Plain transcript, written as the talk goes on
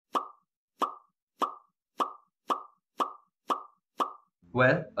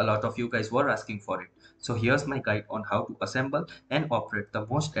Well, a lot of you guys were asking for it. So here's my guide on how to assemble and operate the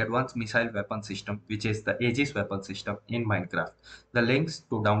most advanced missile weapon system, which is the AEGIS weapon system in Minecraft. The links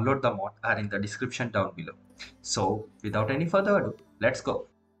to download the mod are in the description down below. So without any further ado, let's go.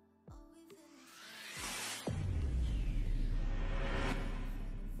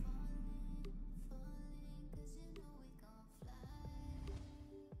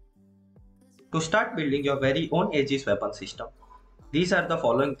 To start building your very own AEGIS weapon system, these are the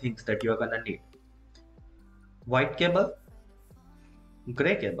following things that you are gonna need. White cable,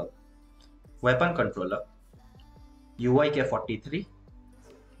 gray cable, weapon controller, UIK43,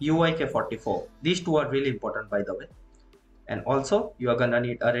 UIK44. These two are really important, by the way. And also you are gonna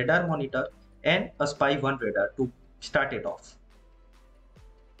need a radar monitor and a spy 1 radar to start it off.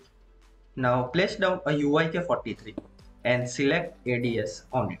 Now place down a UIK43 and select ADS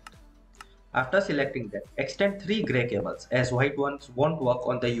on it. After selecting that, extend 3 grey cables as white ones won't work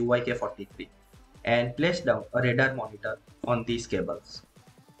on the UIK43 and place down a radar monitor on these cables.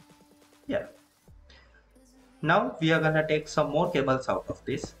 Yeah. Now we are gonna take some more cables out of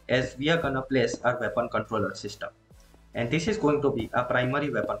this as we are gonna place our weapon controller system. And this is going to be a primary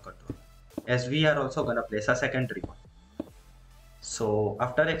weapon controller as we are also gonna place a secondary one. So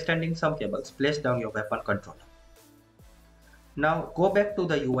after extending some cables, place down your weapon controller. Now go back to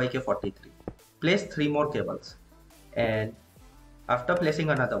the UIK43, place 3 more cables, and after placing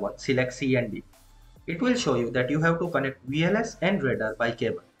another one, select C and D. It will show you that you have to connect VLS and radar by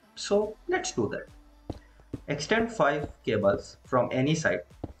cable. So let's do that. Extend 5 cables from any side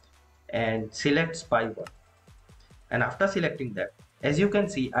and select spy 1. And after selecting that, as you can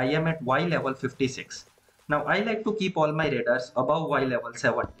see, I am at Y level 56. Now I like to keep all my radars above Y level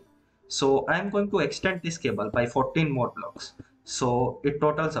 70. So I am going to extend this cable by 14 more blocks. So it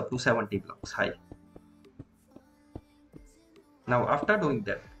totals up to 70 blocks high. Now after doing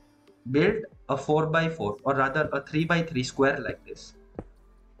that, build a 4x4 or rather a 3x3 square like this.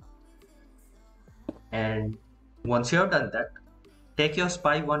 And once you have done that, take your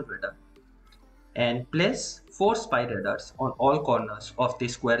spy 1 radar and place 4 spy radars on all corners of the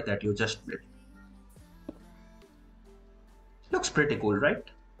square that you just built. Looks pretty cool, right?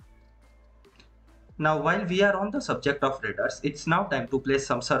 Now while we are on the subject of radars, it's now time to place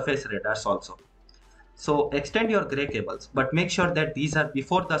some surface radars also. So extend your grey cables, but make sure that these are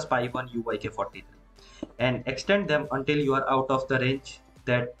before the spy 1 UIK43 and extend them until you are out of the range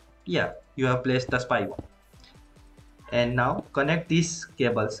that you have placed the spy 1. And now connect these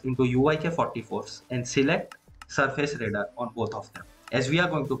cables into UIK44s and select surface radar on both of them, as we are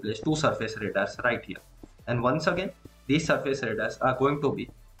going to place 2 surface radars right here. And once again, these surface radars are going to be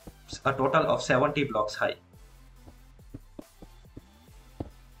a total of 70 blocks high.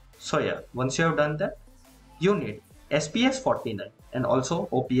 So yeah, once you have done that, you need SPS 49 and also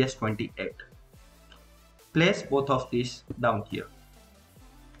OPS 28. Place both of these down here.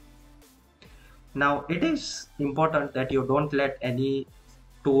 Now it is important that you don't let any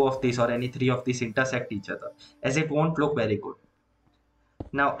 2 of these or any 3 of these intersect each other, as it won't look very good.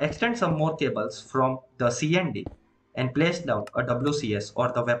 Now extend some more cables from the C and D and place down a WCS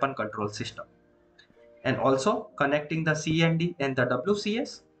or the weapon control system. And also connecting the C and D and the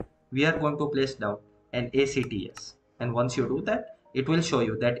WCS, we are going to place down an ACTS. And once you do that, it will show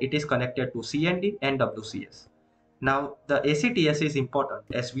you that it is connected to C and D and WCS. Now the ACTS is important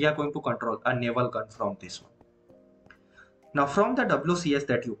as we are going to control a naval gun from this one. Now from the WCS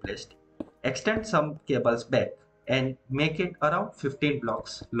that you placed, extend some cables back and make it around 15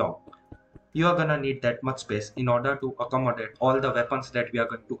 blocks long. You are gonna need that much space in order to accommodate all the weapons that we are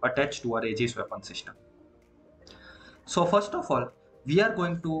going to attach to our AEGIS weapon system. So first of all, we are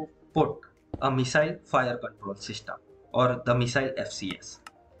going to put a missile fire control system or the missile FCS.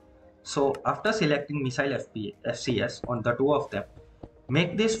 So after selecting missile FCS on the 2 of them,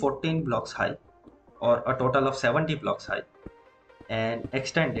 make this 14 blocks high or a total of 70 blocks high and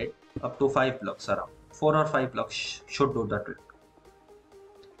extend it up to 5 blocks around. 4 or 5 blocks should do the trick.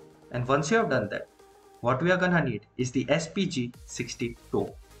 And once you have done that, what we are gonna need is the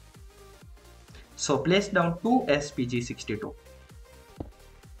SPG62. So place down 2 SPG62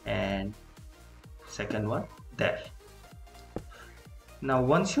 and second one there. Now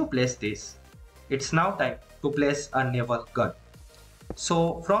once you place this, it's now time to place a naval gun.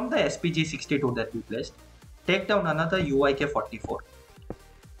 So from the SPG62 that we placed, take down another UIK44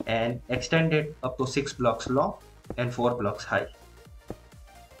 and extend it up to 6 blocks long and 4 blocks high.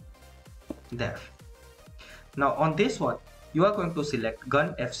 There. Now on this one, you are going to select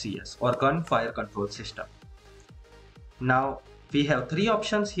gun FCS or gun fire control system. Now We have three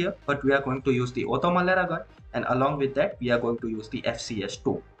options here, but we are going to use the Automalera gun, and along with that we are going to use the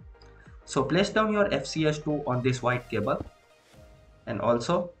FCS2. So place down your FCS2 on this white cable, and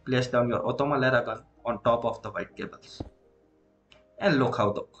also place down your Automalera gun on top of the white cables. And look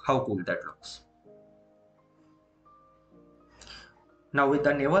how cool that looks. Now with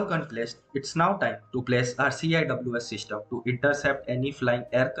the naval gun placed, it's now time to place our CIWS system to intercept any flying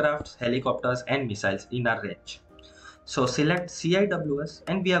aircrafts, helicopters and missiles in our range. So select CIWS,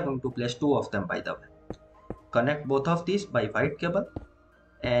 and we are going to place two of them, by the way. Connect both of these by white cable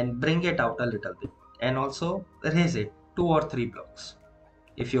and bring it out a little bit, and also raise it 2 or 3 blocks.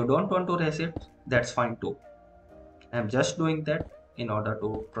 If you don't want to raise it, that's fine too. I'm just doing that in order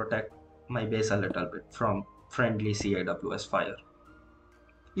to protect my base a little bit from friendly CIWS fire.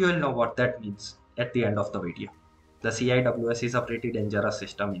 You will know what that means at the end of the video. The CIWS is a pretty dangerous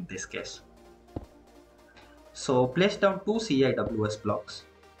system in this case. So place down 2 CIWS blocks.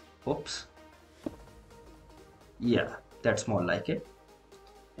 Oops. Yeah, that's more like it.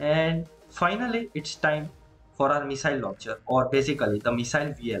 And finally, it's time for our missile launcher, or basically the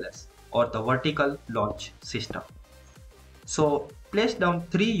missile VLS, or the vertical launch system. So place down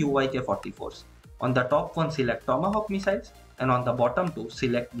 3 UYK-44s. On the top one select Tomahawk missiles, and on the bottom two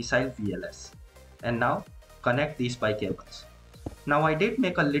select missile VLS. And now connect these by cables. Now I did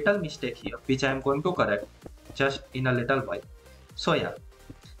make a little mistake here, which I am going to correct just in a little while. So yeah,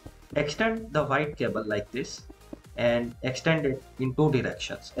 extend the white cable like this and extend it in 2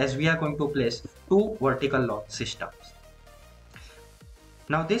 directions, as we are going to place 2 vertical launch systems.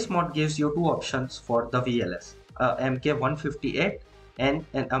 Now this mod gives you 2 options for the VLS, a MK158 and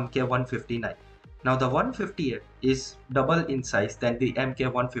an MK159. Now the 158 is double in size than the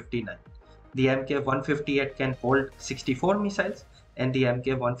MK159. The MK158 can hold 64 missiles and the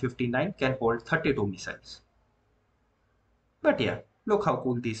MK159 can hold 32 missiles. But yeah, look how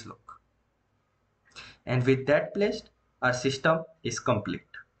cool these look. And with that placed, our system is complete.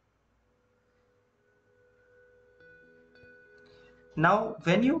 Now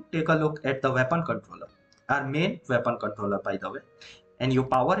when you take a look at the weapon controller, our main weapon controller by the way, and you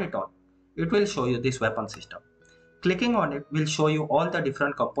power it on, it will show you this weapon system. Clicking on it will show you all the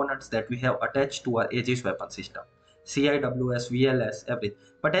different components that we have attached to our AEGIS weapon system. CIWS, VLS, everything.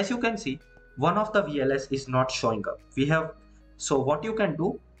 But as you can see, one of the VLS is not showing up. So what you can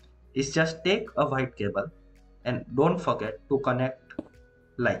do is just take a white cable and don't forget to connect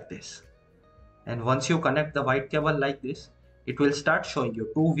like this. And once you connect the white cable like this, it will start showing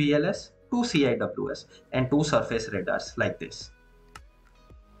you 2 VLS, 2 CIWS and 2 surface radars like this.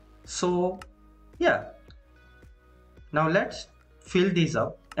 So yeah, now let's fill these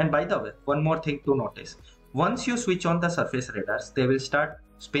up. And by the way, one more thing to notice, once you switch on the surface radars, they will start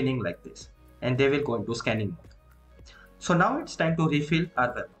spinning like this and they will go into scanning mode. So now it's time to refill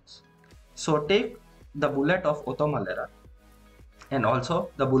our weapons. So take the bullet of Automalera and also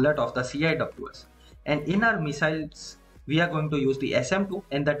the bullet of the CIWS, and in our missiles we are going to use the SM2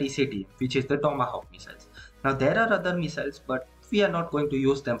 and the TCT, which is the Tomahawk missiles. Now there are other missiles, but we are not going to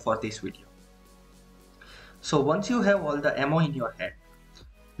use them for this video. So once you have all the ammo in your hand,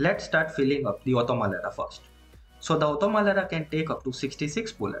 let's start filling up the Automalera first. So the Automalera can take up to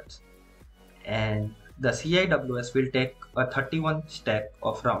 66 bullets, and the CIWS will take a 31 stack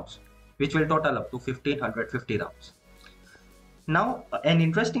of rounds, which will total up to 1550 rounds. Now an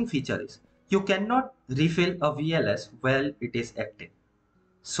interesting feature is you cannot refill a VLS while it is active.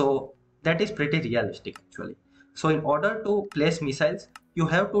 So that is pretty realistic actually. So in order to place missiles, you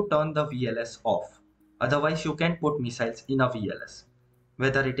have to turn the VLS off. Otherwise you can put missiles in a VLS,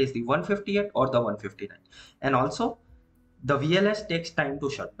 whether it is the 158 or the 159. And also the VLS takes time to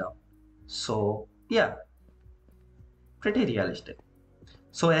shut down. So yeah, pretty realistic.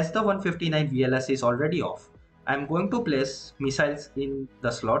 So as the 159 VLS is already off, I'm going to place missiles in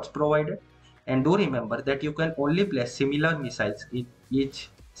the slots provided. And do remember that you can only place similar missiles in each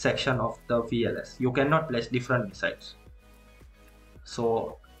section of the VLS. You cannot place different missiles.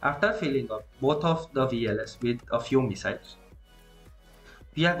 So after filling up both of the VLS with a few missiles,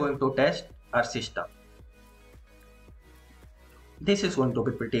 we are going to test our system. This is going to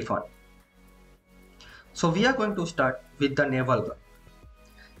be pretty fun. So we are going to start with the Naval Gun.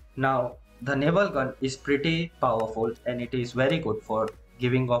 Now the Naval Gun is pretty powerful and it is very good for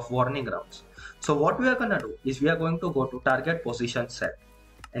giving off warning rounds. So what we are going to do is we are going to go to target position set,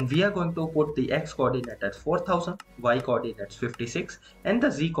 and we are going to put the X coordinate at 4000, Y coordinates 56 and the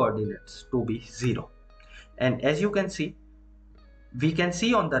Z coordinates to be 0. And as you can see, we can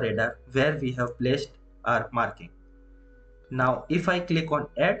see on the radar where we have placed our marking. Now if I click on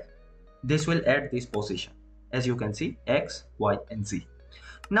add, this will add this position. as you can see, X, Y, and Z.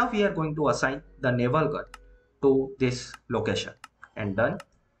 Now we are going to assign the naval gun to this location, and done.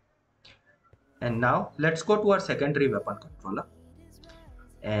 And now let's go to our secondary weapon controller,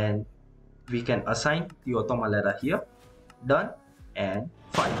 and we can assign the Automalera here, done, and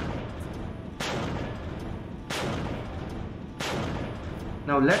fire.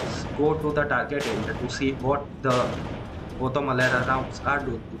 Now let's go to the target area to see what the Automalera rounds are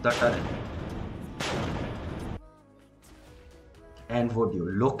doing to the turret. And would you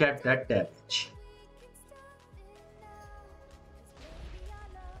look at that damage?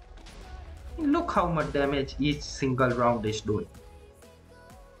 Look how much damage each single round is doing.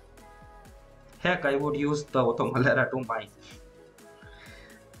 Heck, I would use the Automalera to mine.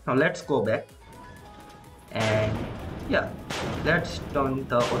 Now let's go back, and yeah, let's turn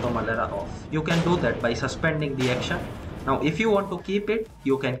the Automalera off. You can do that by suspending the action. Now if you want to keep it,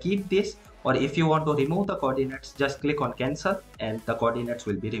 you can keep this, or if you want to remove the coordinates, just click on cancel and the coordinates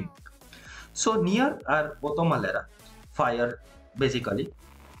will be removed. So near our Automalera fire, basically,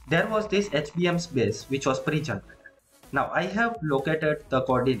 there was this HBM's base which was pre-generated. Now I have located the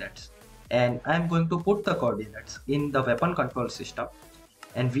coordinates, and I am going to put the coordinates in the weapon control system,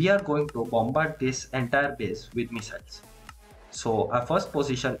 and we are going to bombard this entire base with missiles. So our first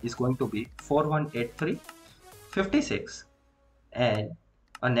position is going to be 4183, 56, and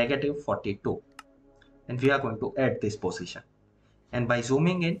a -42, and we are going to add this position. And by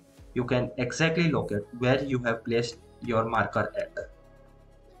zooming in, you can exactly locate where you have placed your marker at.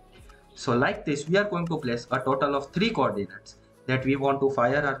 So like this, we are going to place a total of 3 coordinates that we want to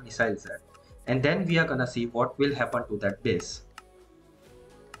fire our missiles at, and then we are gonna see what will happen to that base.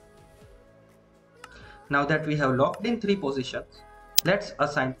 Now that we have locked in 3 positions, let's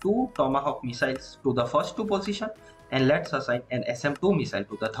assign 2 Tomahawk missiles to the first 2 positions, and let's assign an SM-2 missile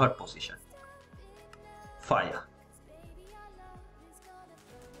to the third position. Fire.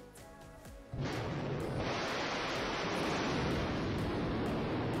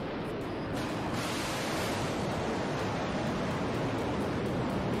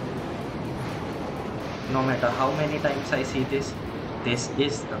 No matter how many times I see this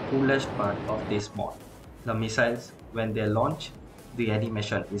is the coolest part of this mod. The missiles, when they launch, the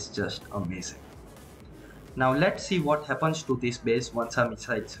animation is just amazing. Now let's see what happens to this base once our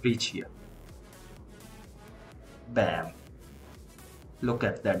missiles reach here. Bam! Look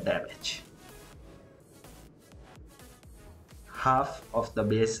at that damage. Half of the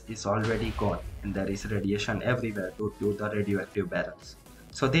base is already gone, and there is radiation everywhere due to the radioactive barrels.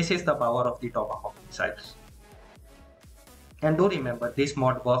 So this is the power of the Tomahawk missiles. And do remember, this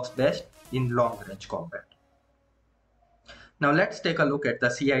mod works best in long range combat. Now let's take a look at the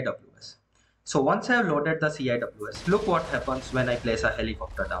CIWS. So once I have loaded the CIWS, look what happens when I place a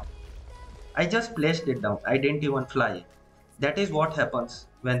helicopter down. I just placed it down, I didn't even fly it. That is what happens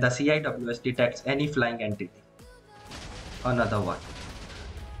when the CIWS detects any flying entity. Another one.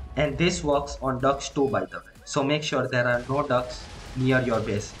 And this works on ducks too, by the way. So make sure there are no ducks near your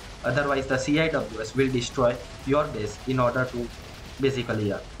base. Otherwise the CIWS will destroy your base in order to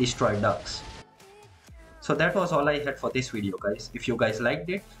basically destroy ducks. So that was all I had for this video, guys. If you guys liked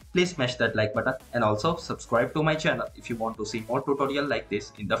it, please smash that like button, and also subscribe to my channel if you want to see more tutorials like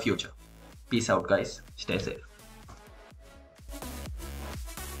this in the future. Peace out, guys. Stay safe.